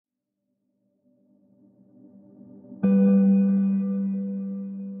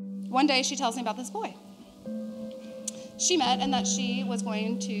One day she tells me about this boy she met and that she was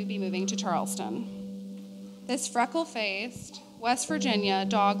going to be moving to Charleston. This freckle-faced, West Virginia,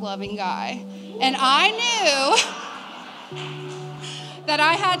 dog-loving guy. And I knew that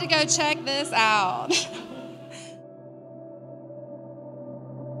I had to go check this out.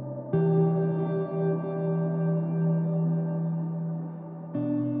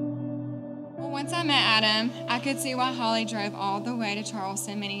 Once I met Adam, I could see why Holly drove all the way to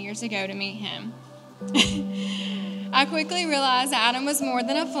Charleston many years ago to meet him. I quickly realized that Adam was more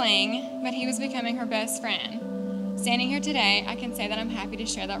than a fling, but he was becoming her best friend. Standing here today, I can say that I'm happy to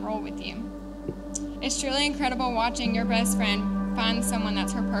share that role with you. It's truly incredible watching your best friend find someone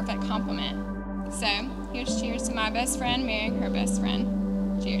that's her perfect complement. So, here's cheers to my best friend marrying her best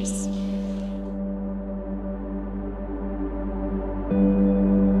friend. Cheers.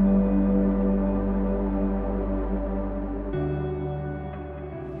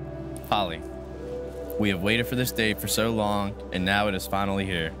 Holly, we have waited for this day for so long, and now it is finally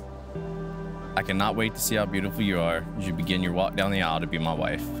here. I cannot wait to see how beautiful you are as you begin your walk down the aisle to be my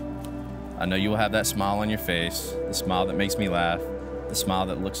wife. I know you will have that smile on your face, the smile that makes me laugh, the smile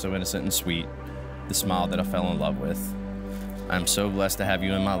that looks so innocent and sweet, the smile that I fell in love with. I am so blessed to have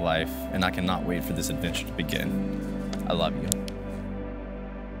you in my life, and I cannot wait for this adventure to begin. I love you.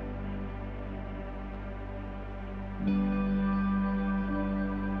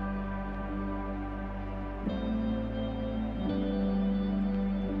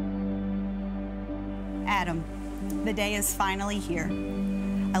 Adam, the day is finally here.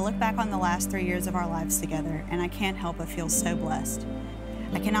 I look back on the last 3 years of our lives together, and I can't help but feel so blessed.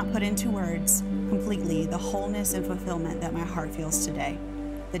 I cannot put into words completely the wholeness and fulfillment that my heart feels today,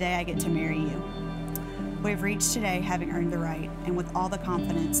 the day I get to marry you. We have reached today having earned the right, and with all the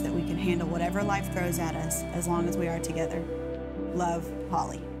confidence that we can handle whatever life throws at us as long as we are together. Love,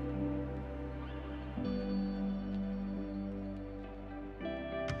 Holly.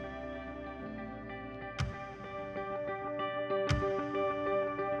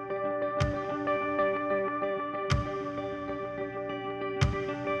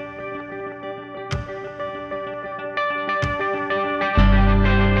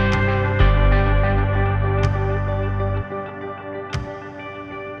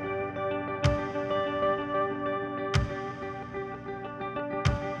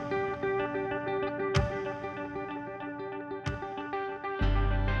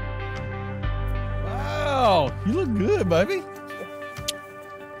 Wow, you look good, baby.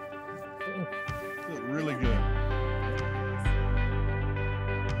 You look really good.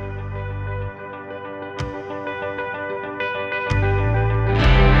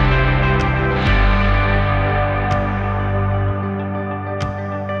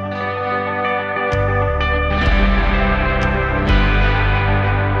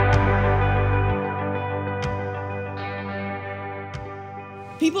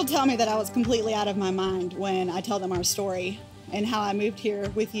 People tell me that I was completely out of my mind when I tell them our story and how I moved here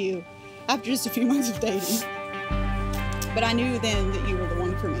with you after just a few months of dating. But I knew then that you were the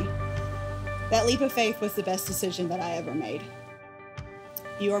one for me. That leap of faith was the best decision that I ever made.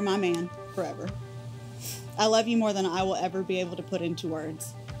 You are my man forever. I love you more than I will ever be able to put into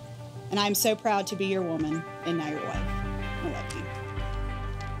words. And I am so proud to be your woman and now your wife. I love you.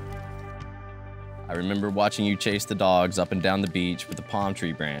 I remember watching you chase the dogs up and down the beach with a palm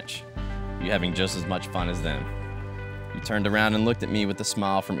tree branch, you having just as much fun as them. You turned around and looked at me with a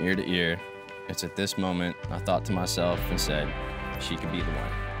smile from ear to ear. It's at this moment I thought to myself and said, she could be the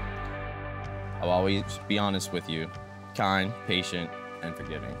one. I'll always be honest with you, kind, patient, and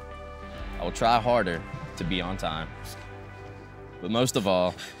forgiving. I will try harder to be on time. But most of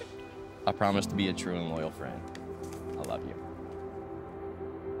all, I promise to be a true and loyal friend. I love you.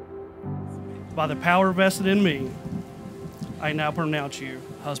 By the power vested in me, I now pronounce you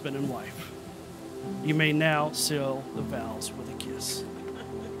husband and wife. You may now seal the vows with a kiss.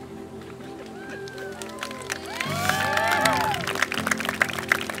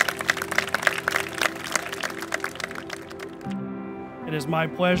 It is my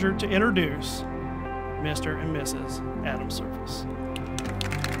pleasure to introduce Mr. and Mrs. Adam Surface.